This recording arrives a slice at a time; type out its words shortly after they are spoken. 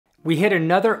We hit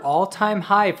another all-time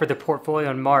high for the portfolio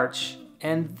in March,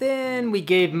 and then we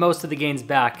gave most of the gains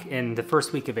back in the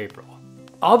first week of April.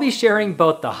 I'll be sharing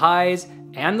both the highs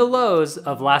and the lows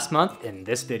of last month in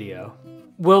this video.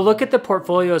 We'll look at the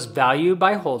portfolio's value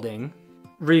by holding,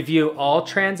 review all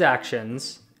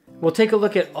transactions, we'll take a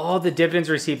look at all the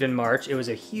dividends received in March. It was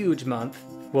a huge month.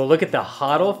 We'll look at the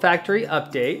HODL factory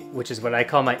update, which is what I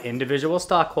call my individual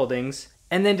stock holdings,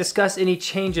 and then discuss any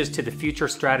changes to the future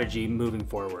strategy moving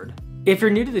forward. If you're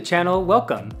new to the channel,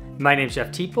 welcome. My name's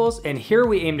JFT&x, and here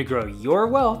we aim to grow your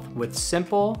wealth with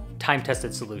simple,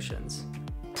 time-tested solutions.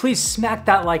 Please smack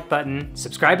that like button,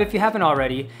 subscribe if you haven't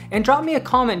already, and drop me a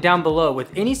comment down below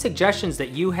with any suggestions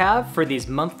that you have for these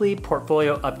monthly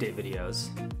portfolio update videos.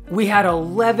 We had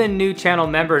 11 new channel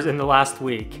members in the last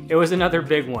week. It was another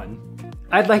big one.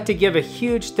 I'd like to give a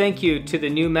huge thank you to the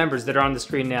new members that are on the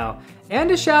screen now,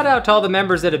 and a shout out to all the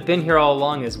members that have been here all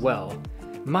along as well.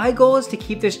 My goal is to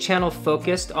keep this channel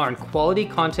focused on quality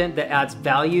content that adds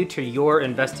value to your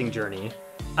investing journey.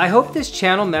 I hope this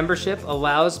channel membership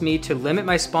allows me to limit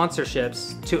my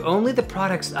sponsorships to only the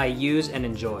products I use and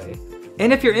enjoy.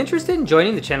 And if you're interested in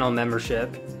joining the channel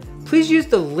membership, please use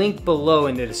the link below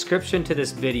in the description to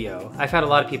this video. I've had a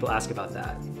lot of people ask about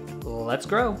that. Let's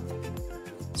grow.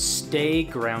 Stay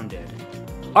grounded.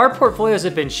 Our portfolios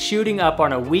have been shooting up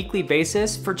on a weekly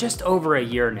basis for just over a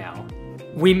year now.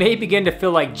 We may begin to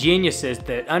feel like geniuses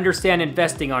that understand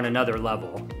investing on another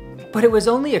level. But it was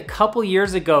only a couple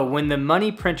years ago when the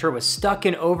money printer was stuck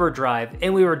in overdrive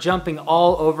and we were jumping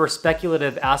all over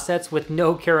speculative assets with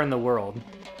no care in the world.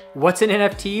 What's an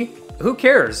NFT? Who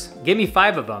cares? Give me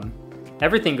 5 of them.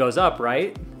 Everything goes up,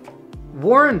 right?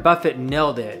 Warren Buffett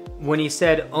nailed it when he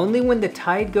said, "Only when the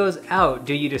tide goes out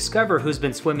do you discover who's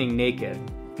been swimming naked."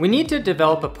 We need to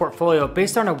develop a portfolio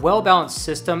based on a well-balanced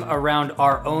system around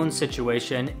our own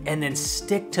situation and then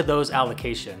stick to those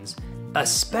allocations,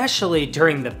 especially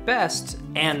during the best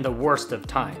and the worst of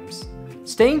times.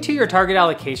 Staying to your target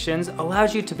allocations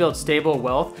allows you to build stable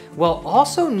wealth while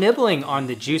also nibbling on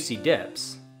the juicy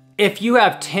dips. If you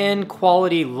have 10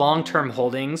 quality long-term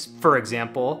holdings, for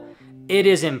example, it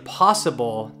is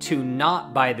impossible to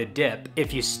not buy the dip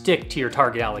if you stick to your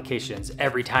target allocations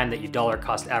every time that you dollar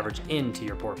cost average into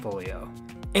your portfolio.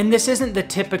 And this isn't the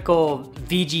typical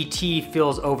VGT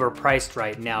feels overpriced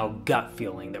right now gut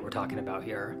feeling that we're talking about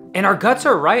here. And our guts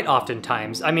are right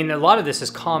oftentimes. I mean, a lot of this is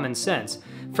common sense.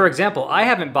 For example, I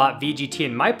haven't bought VGT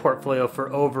in my portfolio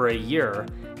for over a year,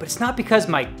 but it's not because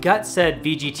my gut said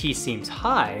VGT seems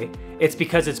high, it's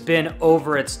because it's been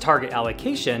over its target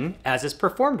allocation as it's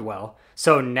performed well.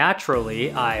 So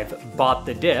naturally, I've bought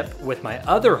the dip with my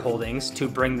other holdings to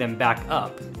bring them back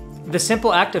up. The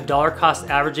simple act of dollar cost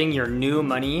averaging your new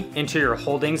money into your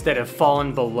holdings that have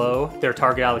fallen below their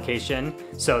target allocation,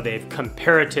 so they've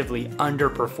comparatively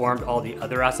underperformed all the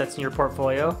other assets in your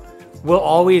portfolio, will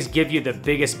always give you the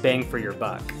biggest bang for your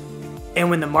buck. And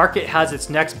when the market has its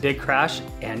next big crash,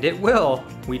 and it will,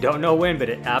 we don't know when, but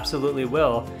it absolutely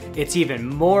will, it's even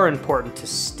more important to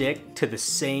stick to the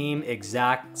same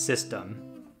exact system.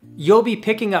 You'll be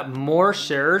picking up more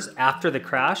shares after the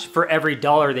crash for every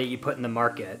dollar that you put in the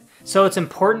market. So it's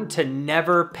important to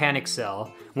never panic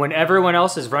sell. When everyone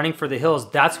else is running for the hills,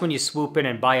 that's when you swoop in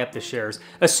and buy up the shares.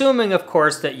 Assuming, of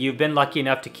course, that you've been lucky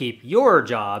enough to keep your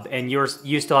job and you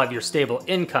still have your stable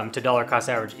income to dollar cost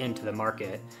average into the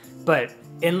market. But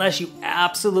unless you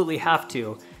absolutely have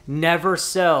to, never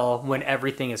sell when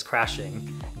everything is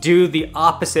crashing. Do the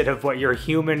opposite of what your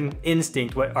human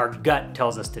instinct, what our gut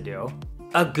tells us to do.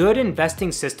 A good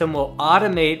investing system will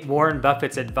automate Warren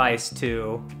Buffett's advice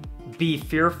to be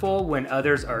fearful when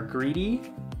others are greedy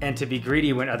and to be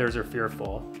greedy when others are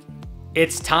fearful.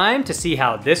 It's time to see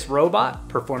how this robot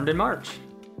performed in March.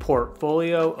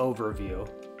 Portfolio overview.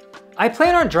 I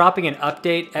plan on dropping an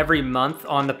update every month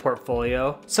on the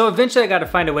portfolio, so eventually I gotta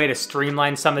find a way to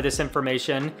streamline some of this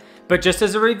information. But just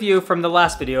as a review from the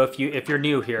last video, if you're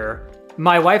new here,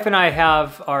 my wife and I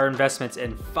have our investments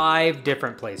in 5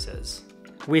 different places.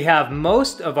 We have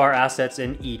most of our assets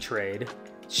in E-Trade.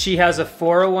 She has a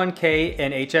 401k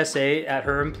and HSA at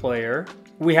her employer.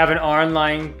 We have an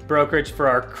online brokerage for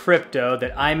our crypto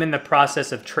that I'm in the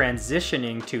process of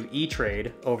transitioning to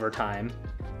E-Trade over time.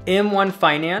 M1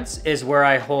 Finance is where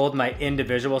I hold my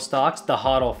individual stocks, the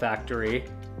HODL factory.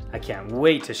 I can't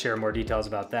wait to share more details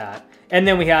about that. And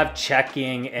then we have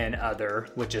checking and other,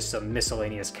 which is some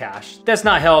miscellaneous cash that's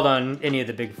not held on any of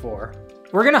the big 4.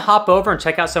 We're gonna hop over and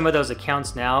check out some of those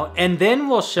accounts now, and then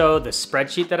we'll show the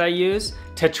spreadsheet that I use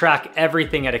to track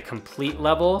everything at a complete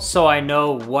level so I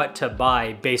know what to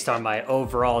buy based on my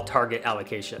overall target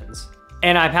allocations.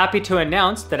 And I'm happy to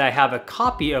announce that I have a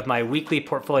copy of my weekly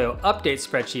portfolio update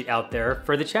spreadsheet out there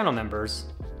for the channel members.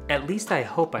 At least I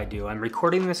hope I do. I'm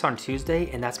recording this on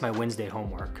Tuesday, and that's my Wednesday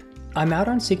homework. I'm out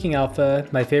on Seeking Alpha,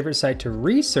 my favorite site to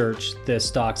research the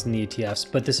stocks and the ETFs,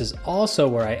 but this is also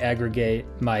where I aggregate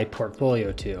my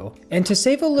portfolio to. And to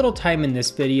save a little time in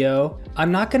this video,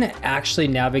 I'm not gonna actually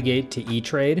navigate to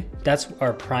E-Trade. That's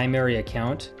our primary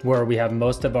account where we have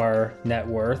most of our net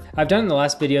worth. I've done it in the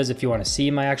last videos if you wanna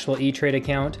see my actual E-Trade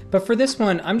account, but for this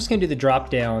one, I'm just gonna do the drop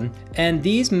down, and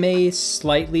these may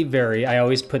slightly vary. I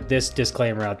always put this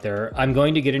disclaimer out there. I'm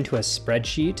going to get into a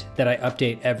spreadsheet that I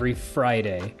update every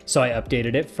Friday. So I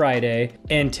updated it Friday,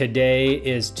 and today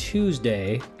is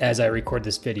Tuesday as I record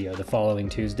this video, the following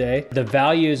Tuesday. The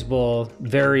values will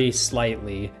vary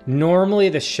slightly. Normally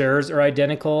the shares are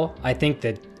identical. I think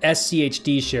that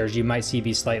SCHD shares you might see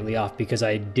be slightly off because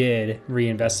I did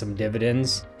reinvest some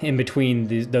dividends in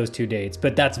between those two dates,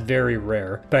 but that's very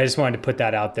rare. But I just wanted to put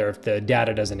that out there if the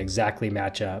data doesn't exactly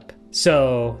match up.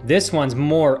 So this one's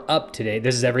more up to date.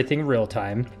 This is everything real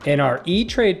time. In our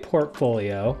E-Trade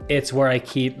portfolio, it's where I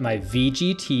keep my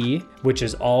VGT, which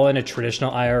is all in a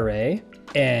traditional IRA,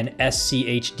 and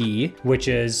SCHD, which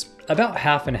is about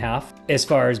half and half as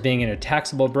far as being in a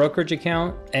taxable brokerage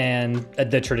account and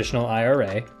the traditional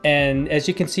IRA. And as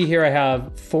you can see here, I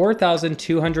have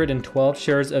 4,212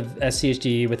 shares of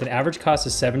SCHD with an average cost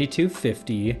of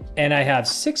 $72.50. And I have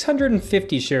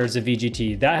 650 shares of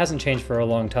VGT. That hasn't changed for a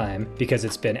long time because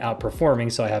it's been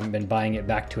outperforming, so I haven't been buying it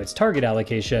back to its target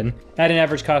allocation at an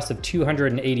average cost of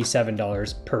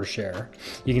 $287 per share.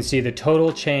 You can see the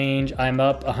total change. I'm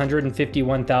up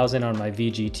 151,000 on my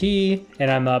VGT, and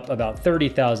I'm up about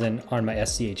 30,000 on my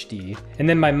SCHD. And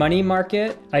then my money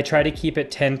market, I try to keep it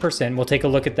 10%. We'll take a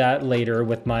look at that later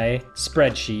with my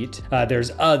spreadsheet.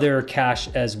 There's other cash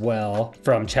as well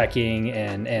from checking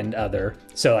and other.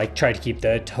 So I try to keep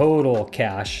the total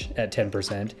cash at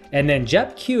 10%. And then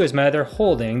JFT&x is my other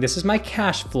holding. This is my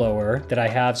cash flower that I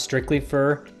have strictly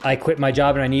for, I quit my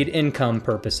job and I need income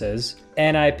purposes.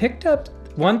 And I picked up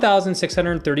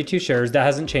 1,632 shares. That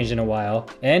hasn't changed in a while,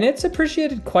 and it's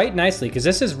appreciated quite nicely because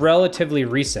this is relatively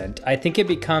recent. I think it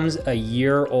becomes a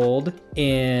year old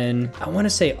in, I want to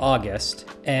say August,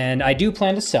 and I do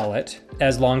plan to sell it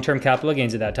as long-term capital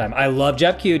gains at that time. I love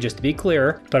JFT&x, just to be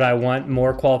clear, but I want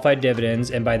more qualified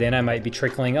dividends, and by then I might be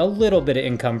trickling a little bit of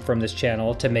income from this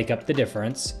channel to make up the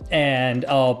difference. And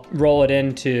I'll roll it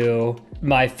into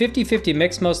my 50-50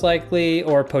 mix most likely,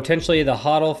 or potentially the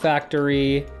HODL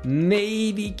factory,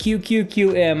 maybe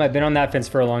QQQM. I've been on that fence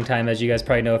for a long time, as you guys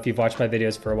probably know if you've watched my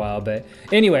videos for a while. But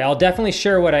anyway, I'll definitely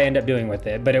share what I end up doing with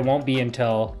it, but it won't be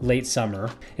until late summer.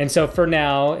 And so for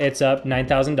now, it's up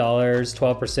 $9,000,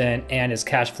 12%, and is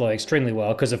cash flowing extremely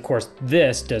well because of course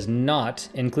this does not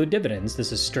include dividends.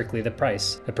 This is strictly the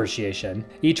price appreciation.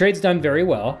 E-Trade's done very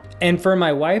well. And for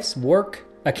my wife's work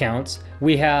accounts,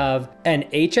 we have an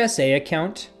HSA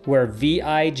account where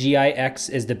VIGIX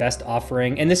is the best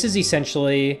offering. And this is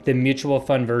essentially the mutual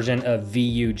fund version of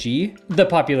VUG, the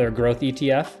popular growth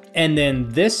ETF. And then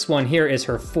this one here is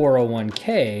her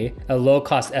 401k, a low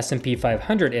cost S&P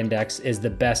 500 index is the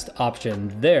best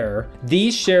option there.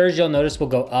 These shares you'll notice will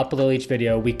go up a little each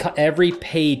video. We cut every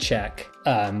paycheck.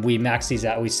 We max these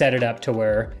out. We set it up to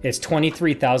where it's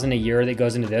 23,000 a year that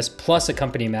goes into this, plus a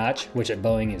company match, which at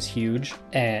Boeing is huge.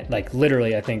 And like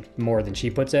literally, I think more than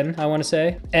she puts in, I want to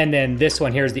say. And then this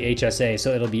one here is the HSA,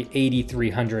 so it'll be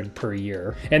 8,300 per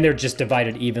year. And they're just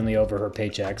divided evenly over her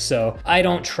paychecks. So I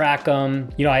don't track them.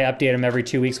 You know, I update them every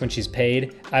 2 weeks when she's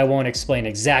paid. I won't explain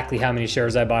exactly how many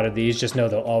shares I bought of these, just know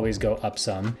they'll always go up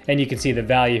some. And you can see the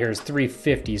value here is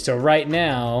 350. So right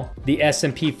now, the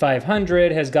S&P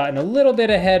 500 has gotten a little bit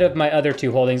ahead of my other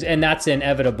two holdings, and that's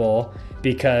inevitable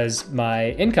because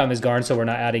my income is gone, so we're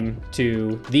not adding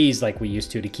to these like we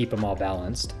used to keep them all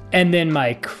balanced. And then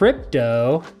my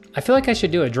crypto, I feel like I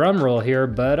should do a drum roll here,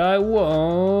 but I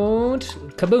won't.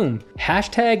 Kaboom.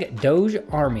 Hashtag Doge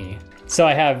Army. So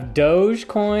I have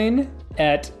Dogecoin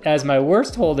as my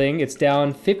worst holding. It's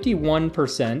down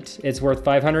 51%. It's worth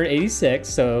 586.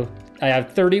 So I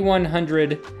have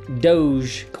 3,100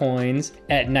 Doge coins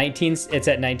at 19. It's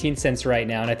at 19 cents right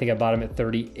now, and I think I bought them at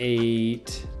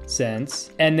 38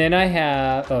 cents. And then I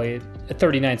have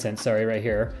 39 cents. Sorry, right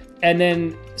here. And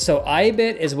then, so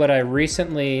IBIT is what I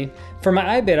recently, for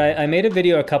my IBIT, I made a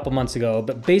video a couple months ago,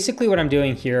 but basically what I'm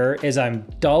doing here is I'm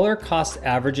dollar cost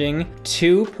averaging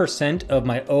 2% of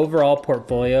my overall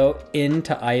portfolio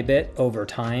into IBIT over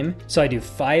time. So I do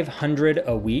 500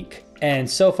 a week. And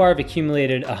so far I've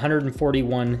accumulated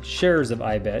 141 shares of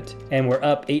IBIT, and we're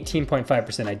up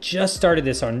 18.5%. I just started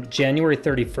this on January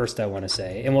 31st, I want to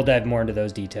say, and we'll dive more into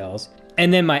those details.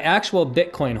 And then my actual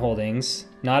Bitcoin holdings,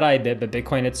 not IBIT, but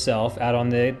Bitcoin itself, out on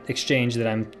the exchange that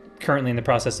I'm currently in the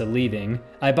process of leaving.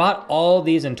 I bought all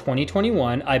these in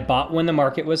 2021. I bought when the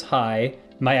market was high.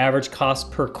 My average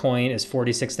cost per coin is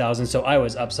 46,000, so I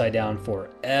was upside down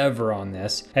forever on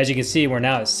this. As you can see, we're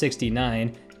now at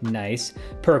 69. Nice,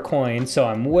 per coin, so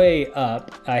I'm way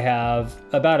up. I have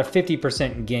about a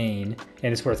 50% gain,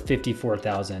 and it's worth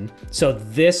 54,000. So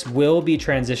this will be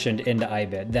transitioned into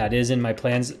IBIT. That is in my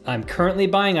plans. I'm currently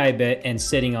buying IBIT and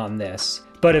sitting on this,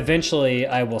 but eventually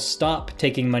I will stop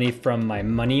taking money from my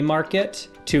money market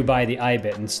to buy the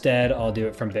IBIT. Instead, I'll do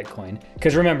it from Bitcoin.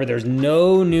 Because remember, there's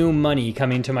no new money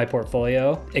coming to my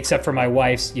portfolio, except for my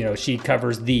wife's, she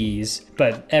covers these,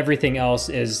 but everything else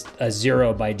is a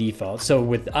zero by default. So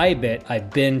with IBIT, I've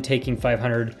been taking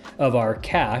 500 of our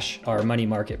cash, our money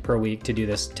market per week to do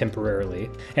this temporarily.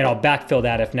 And I'll backfill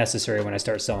that if necessary when I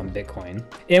start selling Bitcoin.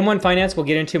 M1 Finance, we'll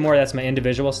get into more. That's my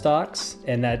individual stocks,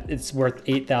 and that it's worth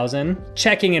 8,000.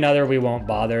 Checking and other, we won't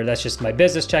bother. That's just my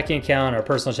business checking account, our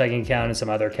personal checking account, and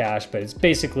some other cash, but it's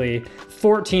basically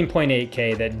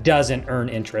 14.8K that doesn't earn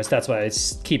interest. That's why I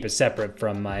keep it separate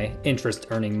from my interest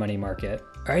earning money market.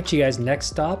 All right, you guys, next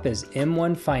stop is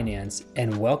M1 Finance,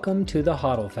 and welcome to the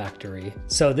HODL factory.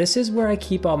 So this is where I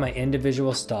keep all my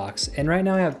individual stocks, and right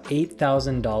now I have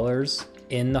 $8,000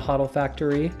 in the HODL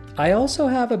factory. I also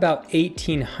have about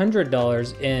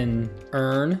 $1,800 in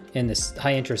earn in this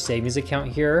high interest savings account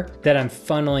here that I'm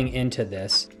funneling into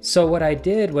this. So what I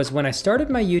did was when I started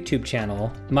my YouTube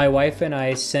channel, my wife and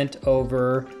I sent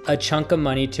over a chunk of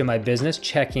money to my business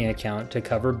checking account to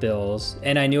cover bills.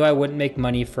 And I knew I wouldn't make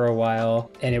money for a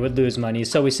while and it would lose money.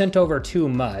 So we sent over too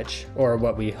much, or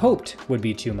what we hoped would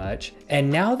be too much. And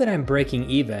now that I'm breaking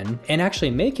even and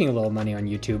actually making a little money on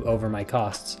YouTube over my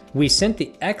costs, we sent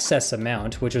the excess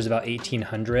amount, which was about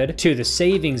 $1,800, to the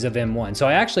savings of M1. So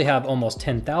I actually have almost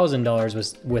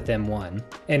 $10,000 with M1.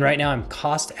 And right now I'm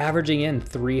cost averaging in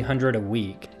 $300 a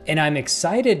week. And I'm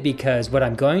excited because what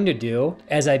I'm going to do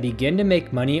as I begin to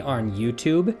make money on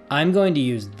YouTube, I'm going to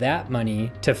use that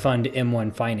money to fund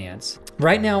M1 Finance.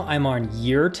 Right now I'm on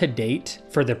year to date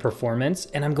for the performance,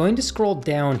 and I'm going to scroll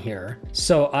down here.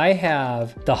 So I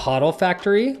have the HODL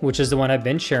factory, which is the one I've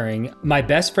been sharing. My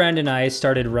best friend and I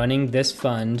started running this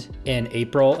fund in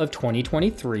April of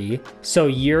 2023. So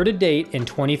year to date in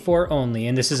 24 only,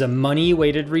 and this is a money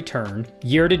weighted return.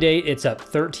 Year to date, it's up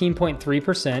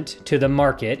 13.3% to the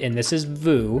market, and this is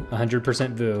VU,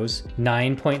 100% VUs,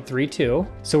 9.32.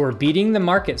 So we're beating the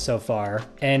market so far.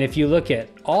 And if you look at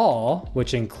all,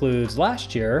 which includes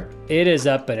last year, it is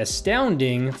up an astounding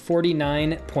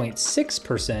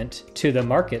 49.6% to the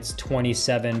market's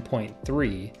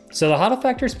 27.3. So the HODL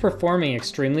factor is performing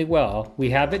extremely well. We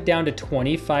have it down to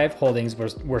 25 holdings.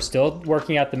 We're still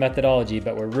working out the methodology,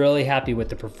 but we're really happy with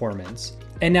the performance.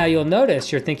 And now you'll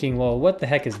notice you're thinking, well, what the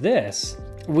heck is this?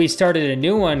 We started a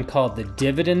new one called the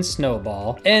Dividend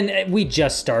Snowball, and we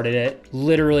just started it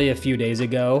literally a few days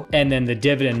ago. And then the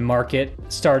dividend market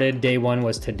started, day one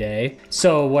was today.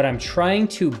 So what I'm trying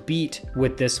to beat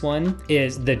with this one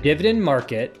is the dividend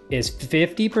market is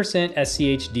 50%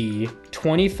 SCHD,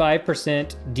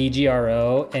 25%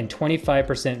 DGRO, and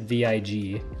 25%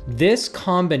 VIG. This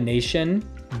combination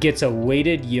gets a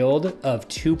weighted yield of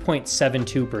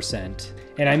 2.72%.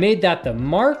 And I made that the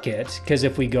market because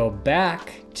if we go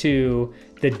back to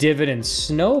the Dividend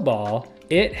Snowball,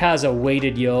 it has a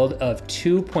weighted yield of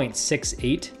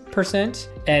 2.68%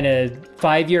 and a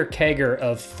 5-year CAGR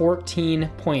of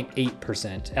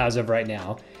 14.8% as of right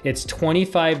now. It's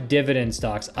 25 dividend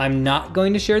stocks. I'm not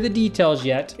going to share the details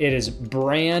yet. It is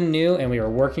brand new and we are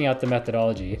working out the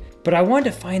methodology. But I wanted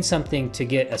to find something to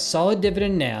get a solid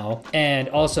dividend now and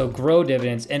also grow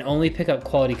dividends and only pick up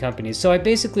quality companies. So I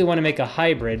basically want to make a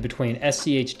hybrid between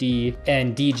SCHD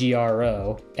and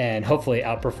DGRO and hopefully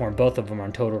outperform both of them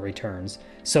on total returns.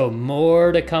 So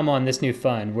more to come on this new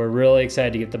fund. We're really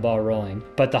excited to get the ball rolling.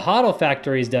 But the HODL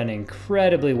factory's done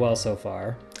incredibly well so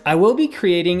far. I will be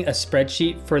creating a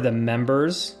spreadsheet for the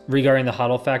members regarding the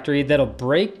HODL factory that'll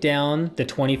break down the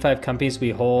 25 companies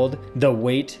we hold, the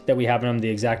weight that we have in them, the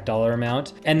exact dollar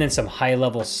amount, and then some high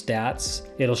level stats.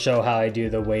 It'll show how I do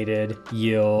the weighted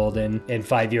yield and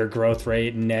 5-year growth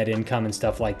rate, net income and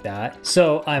stuff like that.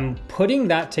 So I'm putting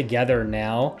that together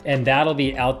now, and that'll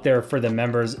be out there for the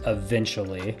members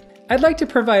eventually. I'd like to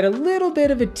provide a little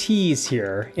bit of a tease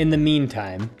here in the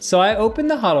meantime. So I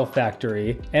opened the HODL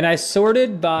factory and I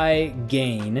sorted by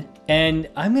gain, and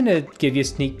I'm gonna give you a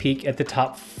sneak peek at the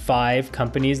top 5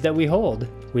 companies that we hold.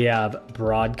 We have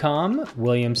Broadcom,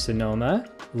 Williams-Sonoma,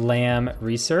 Lam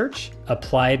Research,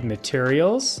 Applied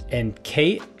Materials, and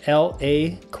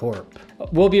KLA Corp.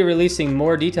 We'll be releasing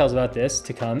more details about this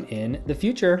to come in the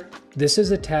future. This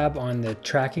is a tab on the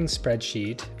tracking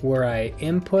spreadsheet where I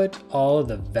input all of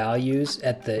the values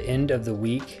at the end of the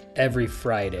week every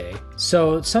Friday.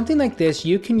 So something like this,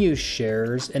 you can use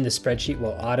shares and the spreadsheet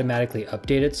will automatically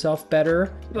update itself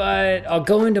better, but I'll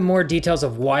go into more details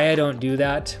of why I don't do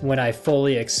that when I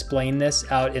fully explain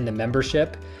this out in the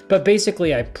membership. But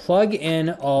basically I plug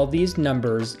in all these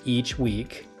numbers each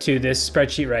week to this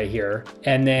spreadsheet right here,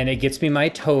 and then it gets me my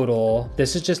total.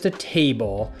 This is just a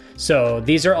table. So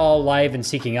these are all live in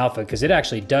Seeking Alpha because it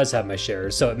actually does have my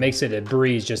shares. So it makes it a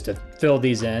breeze just to fill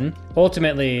these in.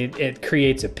 Ultimately, it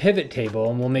creates a pivot table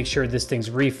and we'll make sure this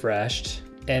thing's refreshed.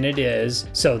 And it is.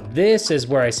 So this is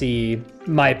where I see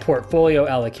my portfolio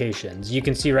allocations. You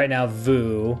can see right now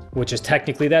VOO, which is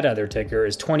technically that other ticker,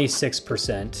 is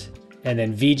 26%. And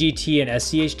then VGT and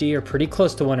SCHD are pretty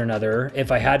close to one another.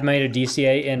 If I had my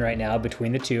DCA in right now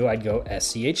between the two, I'd go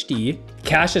SCHD.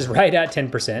 Cash is right at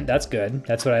 10%. That's good.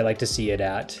 That's what I like to see it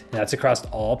at. And that's across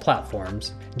all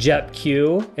platforms.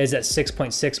 JEPQ is at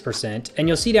 6.6%. And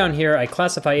you'll see down here, I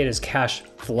classify it as cash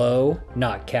flow,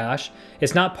 not cash.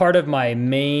 It's not part of my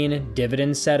main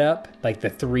dividend setup, like the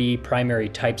three primary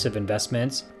types of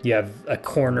investments. You have a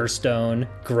cornerstone,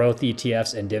 growth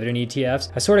ETFs, and dividend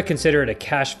ETFs. I sort of consider it a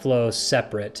cash flow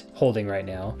separate holding right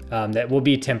now that will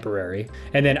be temporary.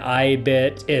 And then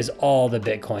IBIT is all the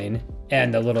Bitcoin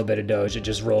and the little bit of Doge. It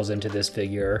just rolls into this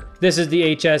figure. This is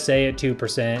the HSA at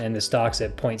 2% and the stocks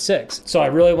at 0.6. So I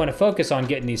really want to focus on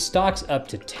getting these stocks up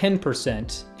to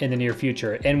 10% in the near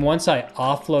future. And once I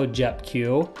offload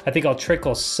JEPQ, I think I'll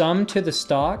trickle some to the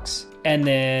stocks and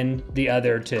then the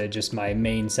other to just my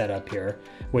main setup here,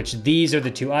 which these are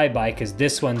the two I buy because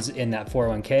this one's in that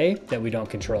 401k that we don't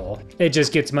control. It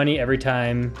just gets money every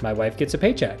time my wife gets a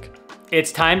paycheck.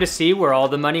 It's time to see where all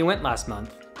the money went last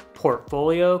month.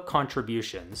 Portfolio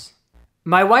contributions.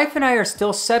 My wife and I are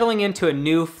still settling into a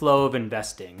new flow of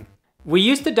investing. We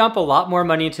used to dump a lot more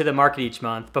money into the market each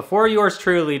month before yours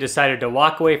truly decided to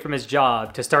walk away from his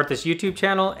job to start this YouTube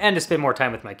channel and to spend more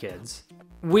time with my kids.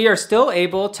 We are still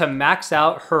able to max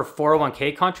out her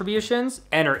 401k contributions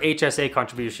and her HSA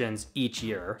contributions each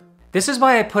year. This is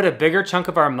why I put a bigger chunk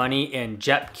of our money in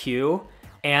JEPQ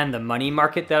and the money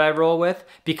market that I roll with,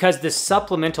 because the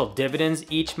supplemental dividends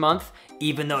each month,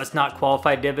 even though it's not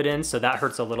qualified dividends, so that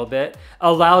hurts a little bit,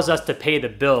 allows us to pay the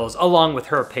bills along with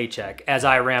her paycheck as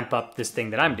I ramp up this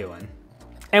thing that I'm doing.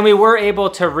 And we were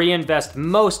able to reinvest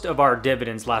most of our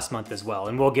dividends last month as well,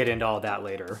 and we'll get into all that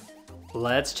later.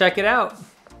 Let's check it out.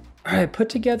 All right, put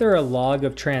together a log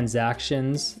of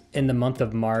transactions in the month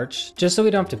of March, just so we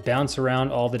don't have to bounce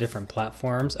around all the different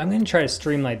platforms. I'm gonna try to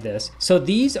streamline this. So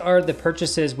these are the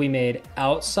purchases we made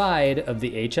outside of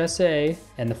the HSA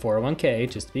and the 401k,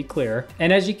 just to be clear.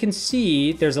 And as you can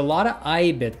see, there's a lot of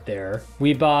IBIT there.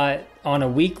 We bought on a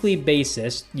weekly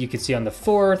basis. You can see on the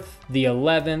 4th, the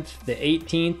 11th, the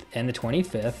 18th, and the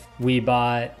 25th. We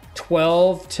bought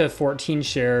 12 to 14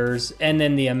 shares, and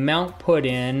then the amount put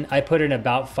in, I put in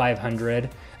about 500.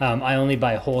 I only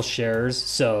buy whole shares,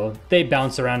 so they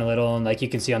bounce around a little, and like you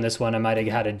can see on this one, I might have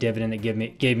had a dividend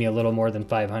that gave me a little more than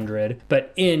 500,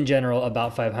 but in general,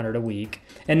 about 500 a week.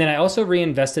 And then I also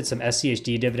reinvested some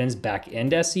SCHD dividends back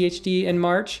into SCHD in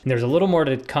March. And there's a little more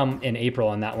to come in April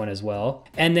on that one as well.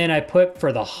 And then I put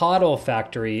for the HODL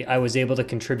factory, I was able to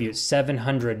contribute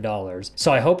 $700.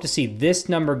 So I hope to see this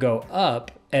number go up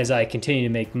as I continue to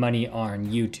make money on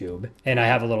YouTube. And I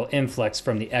have a little influx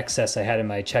from the excess I had in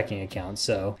my checking account.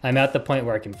 So I'm at the point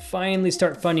where I can finally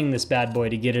start funding this bad boy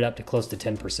to get it up to close to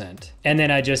 10%. And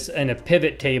then I just, in a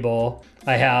pivot table,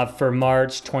 I have for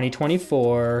March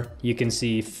 2024, you can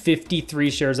see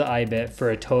 53 shares of IBIT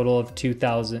for a total of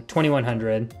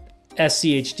 2,100.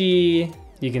 SCHD,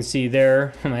 you can see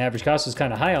there, my average cost was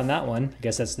kind of high on that one. I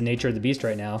guess that's the nature of the beast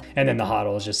right now. And then the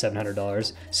HODL is just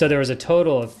 $700. So there was a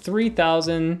total of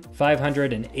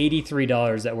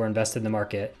 $3,583 that were invested in the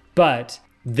market. But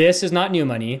this is not new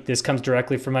money. This comes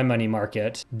directly from my money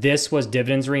market. This was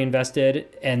dividends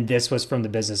reinvested, and this was from the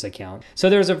business account. So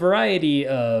there's a variety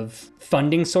of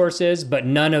funding sources, but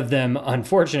none of them,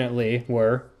 unfortunately,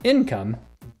 were income.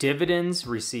 Dividends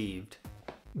received.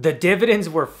 The dividends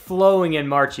were flowing in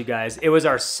March, you guys. It was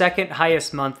our second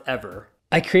highest month ever.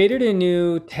 I created a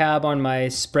new tab on my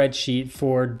spreadsheet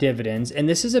for dividends, and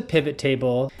this is a pivot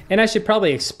table. And I should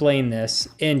probably explain this.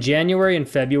 In January and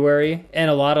February, and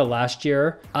a lot of last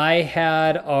year, I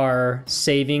had our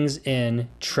savings in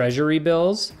treasury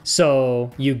bills.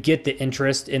 So you get the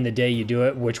interest in the day you do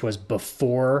it, which was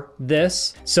before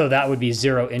this. So that would be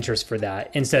zero interest for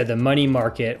that instead of the money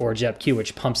market or JFT,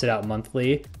 which pumps it out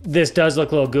monthly. This does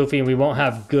look a little goofy, and we won't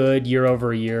have good year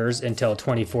over years until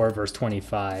 24 versus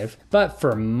 25. But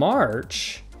for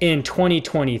March, in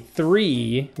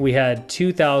 2023, we had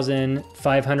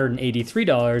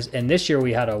 $2,583, and this year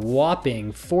we had a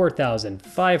whopping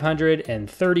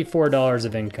 $4,534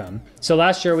 of income. So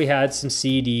last year we had some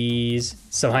CDs,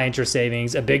 some high interest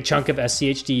savings, a big chunk of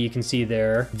SCHD you can see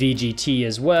there, VGT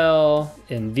as well,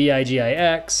 and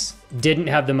VIGIX. Didn't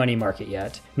have the money market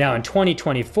yet. Now in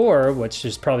 2024, which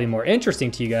is probably more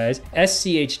interesting to you guys,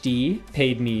 SCHD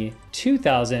paid me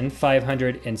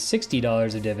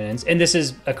 $2,560 of dividends. And this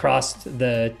is across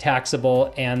the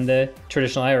taxable and the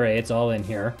traditional IRA, it's all in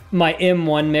here. My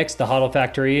M1 mix, the HODL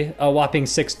Factory, a whopping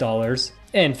 $6.54.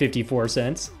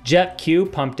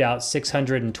 JetQ pumped out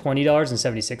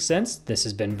 $620.76. This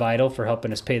has been vital for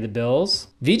helping us pay the bills.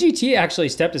 VGT actually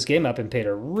stepped his game up and paid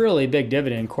a really big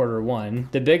dividend in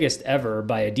Q1, the biggest ever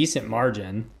by a decent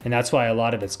margin. And that's why a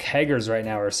lot of its CAGRs right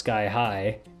now are sky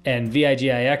high. And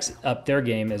VIGIX upped their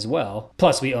game as well.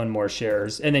 Plus we own more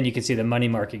shares. And then you can see the money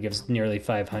market gives nearly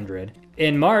 500.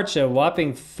 In March, a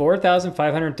whopping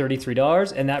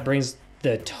 $4,533, and that brings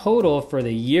the total for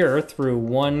the year through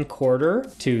one quarter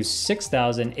to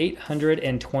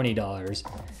 $6,820.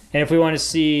 And if we want to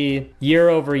see year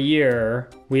over year,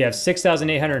 we have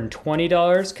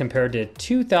 $6,820 compared to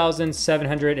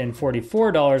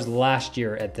 $2,744 last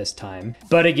year at this time.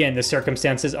 But again, the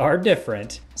circumstances are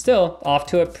different. Still, off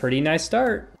to a pretty nice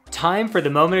start. Time for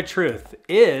the moment of truth.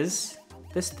 Is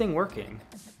this thing working?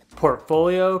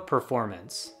 Portfolio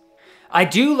performance. I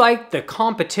do like the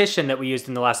competition that we used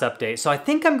in the last update, so I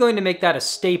think I'm going to make that a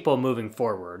staple moving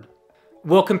forward.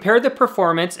 We'll compare the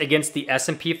performance against the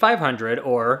S&P 500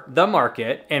 or the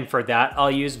market, and for that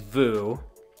I'll use VOO.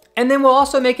 And then we'll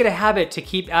also make it a habit to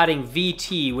keep adding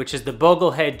VT, which is the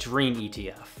Boglehead Dream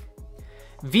ETF.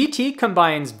 VT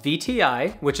combines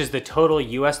VTI, which is the total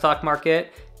US stock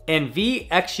market, and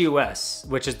VXUS,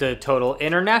 which is the total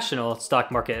international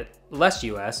stock market, less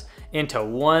US, into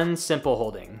one simple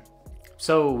holding.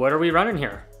 So what are we running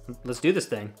here? Let's do this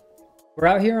thing. We're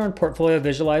out here on Portfolio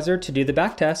Visualizer to do the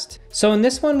back test. So in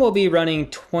this one, we'll be running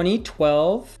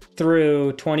 2012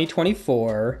 through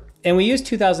 2024. And we use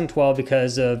 2012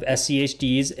 because of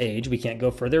SCHD's age. We can't go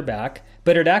further back,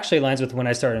 but it actually aligns with when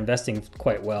I started investing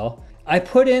quite well. I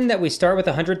put in that we start with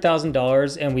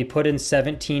 $100,000 and we put in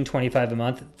 $17.25 a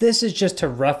month. This is just to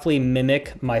roughly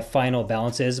mimic my final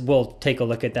balances. We'll take a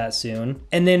look at that soon.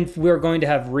 And then we're going to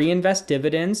have reinvest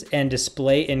dividends and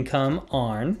display income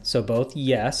on. So both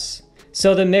yes.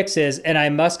 So the mix is, and I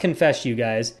must confess you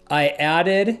guys, I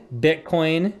added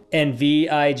Bitcoin and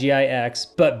VIGIX,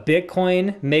 but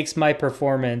Bitcoin makes my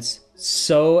performance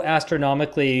so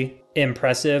astronomically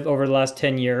impressive over the last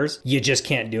 10 years. You just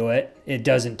can't do it. It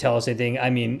doesn't tell us anything. I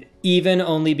mean, even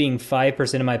only being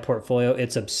 5% of my portfolio,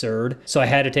 it's absurd. So I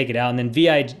had to take it out. And then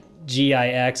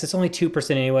VIGIX, it's only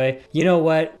 2% anyway. You know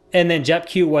what? And then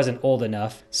JetQ wasn't old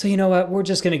enough. So you know what? We're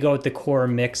just going to go with the core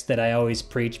mix that I always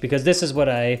preach, because this is what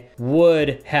I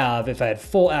would have if I had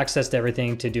full access to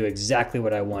everything to do exactly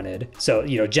what I wanted. So,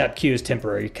 you know, JetQ is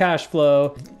temporary cash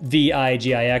flow.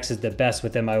 VIGIX is the best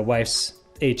within my wife's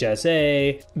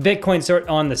HSA, Bitcoin sort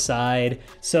on the side.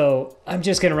 So I'm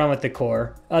just gonna run with the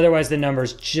core. Otherwise the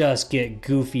numbers just get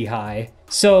goofy high.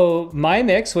 So my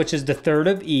mix, which is the third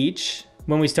of each,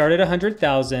 when we start at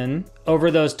 100,000, over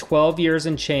those 12 years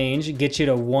and change, gets you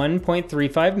to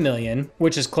 1.35 million,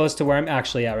 which is close to where I'm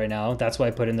actually at right now. That's why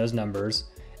I put in those numbers.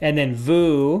 And then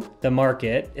VOO, the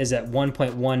market, is at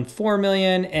 1.14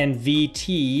 million, and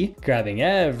VT, grabbing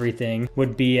everything,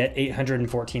 would be at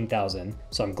 814,000.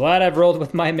 So I'm glad I've rolled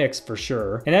with my mix for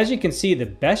sure. And as you can see, the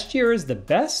best year is the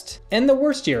best, and the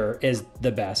worst year is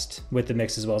the best with the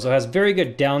mix as well. So it has very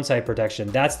good downside protection.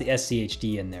 That's the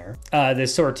SCHD in there. The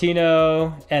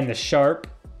Sortino and the Sharp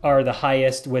are the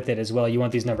highest with it as well. You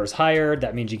want these numbers higher.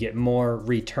 That means you get more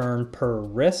return per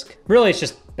risk. Really, it's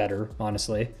just better,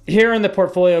 honestly. Here in the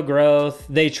portfolio growth,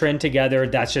 they trend together.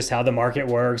 That's just how the market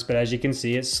works. But as you can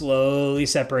see, it slowly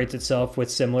separates itself with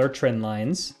similar trend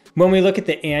lines. When we look at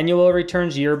the annual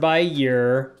returns year by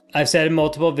year, I've said in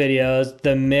multiple videos,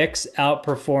 the mix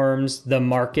outperforms the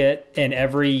market in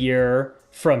every year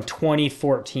from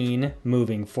 2014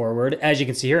 moving forward. As you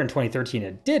can see here in 2013,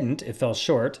 it didn't, it fell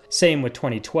short. Same with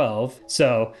 2012.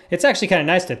 So it's actually kind of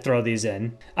nice to throw these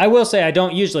in. I will say I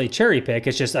don't usually cherry pick.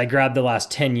 It's just I grabbed the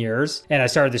last 10 years and I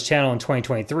started this channel in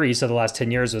 2023. So the last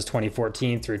 10 years was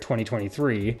 2014 through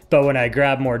 2023. But when I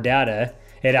grab more data,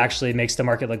 it actually makes the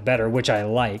market look better, which I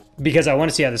like because I want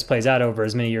to see how this plays out over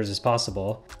as many years as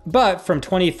possible. But from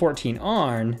 2014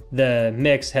 on, the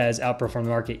mix has outperformed the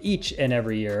market each and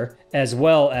every year, as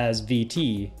well as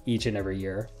VT each and every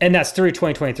year. And that's through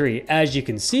 2023. As you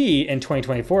can see in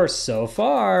 2024 so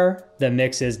far, the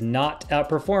mix is not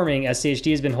outperforming as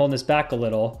CHD has been holding us back a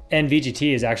little. And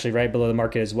VGT is actually right below the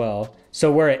market as well.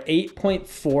 So we're at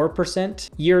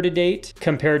 8.4% year to date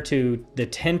compared to the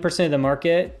 10% of the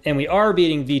market. And we are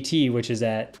beating VT, which is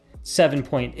at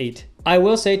 7.8. I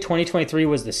will say 2023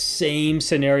 was the same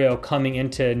scenario coming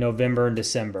into November and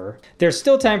December. There's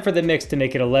still time for the mix to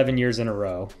make it 11 years in a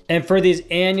row. And for these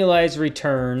annualized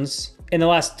returns, in the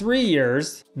last 3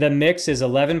 years, the mix is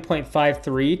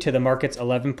 11.53 to the market's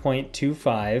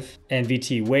 11.25, and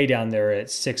VT way down there at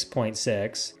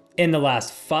 6.6. In the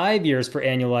last 5 years for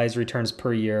annualized returns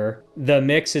per year, the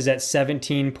mix is at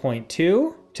 17.2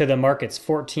 to the market's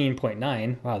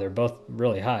 14.9. Wow, they're both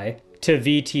really high. To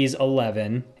VT's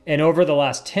 11. And over the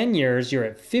last 10 years, you're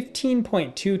at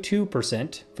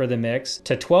 15.22% for the mix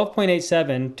to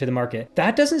 12.87 to the market.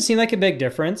 That doesn't seem like a big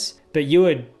difference, but you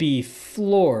would be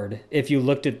floored if you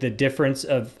looked at the difference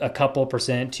of a couple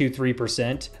percent,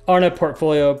 2-3% on a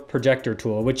portfolio projector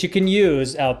tool, which you can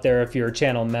use out there if you're a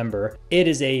channel member. It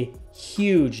is a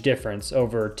huge difference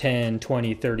over 10,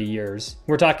 20, 30 years.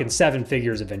 We're talking 7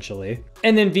 figures eventually.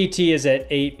 And then VT is at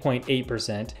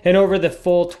 8.8%. And over the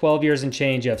full 12 years and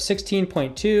change, you have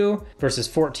 16.2 versus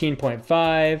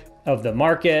 14.5 of the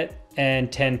market and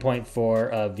 10.4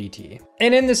 of VT.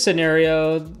 And in this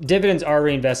scenario, dividends are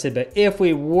reinvested, but if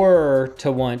we were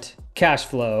to want cash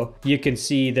flow, you can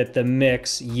see that the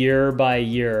mix year by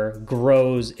year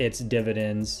grows its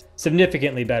dividends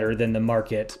significantly better than the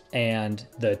market and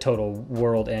the total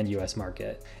world and US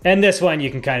market. And this one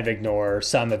you can kind of ignore.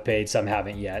 Some have paid, some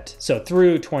haven't yet. So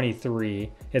through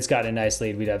 23, it's got a nice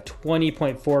lead. We'd have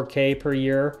 20.4K per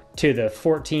year to the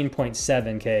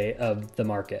 14.7K of the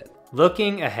market.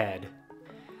 Looking ahead,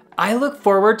 I look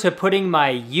forward to putting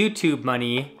my YouTube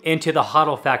money into the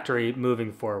HODL Factory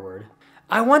moving forward.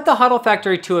 I want the HODL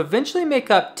Factory to eventually make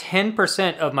up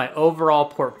 10% of my overall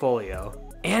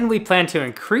portfolio. And we plan to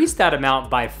increase that amount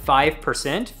by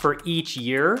 5% for each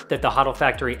year that the HODL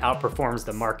Factory outperforms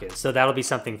the market. So that'll be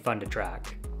something fun to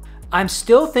track. I'm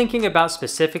still thinking about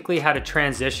specifically how to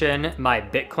transition my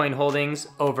Bitcoin holdings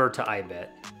over to IBIT.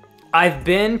 I've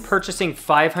been purchasing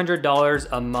 $500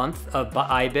 a month of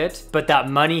IBIT, but that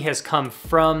money has come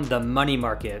from the money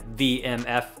market,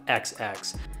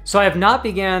 VMFXX. So I have not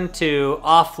began to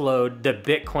offload the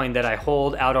Bitcoin that I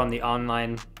hold out on the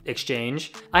online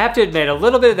exchange. I have to admit, a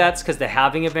little bit of that's because the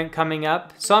halving event coming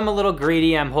up. So I'm a little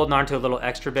greedy, I'm holding on to a little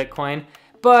extra Bitcoin,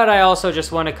 but I also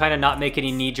just want to kind of not make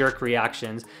any knee-jerk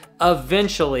reactions.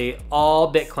 Eventually,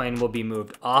 all Bitcoin will be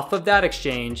moved off of that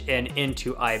exchange and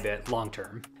into IBIT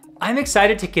long-term. I'm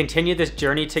excited to continue this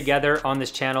journey together on this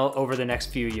channel over the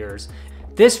next few years.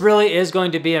 This really is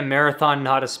going to be a marathon,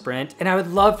 not a sprint, and I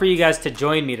would love for you guys to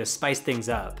join me to spice things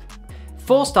up.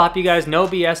 Full stop, you guys, no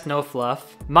BS, no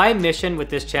fluff. My mission with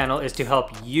this channel is to help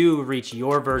you reach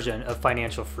your version of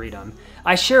financial freedom.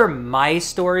 I share my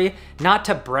story, not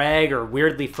to brag or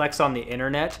weirdly flex on the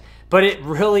internet, but it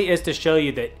really is to show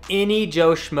you that any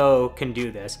Joe Schmo can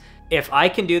do this. If I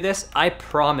can do this, I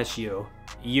promise you,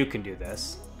 you can do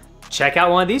this. Check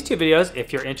out one of these 2 videos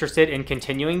if you're interested in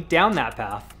continuing down that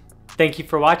path. Thank you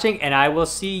for watching, and I will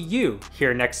see you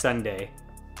here next Sunday.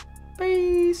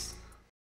 Peace.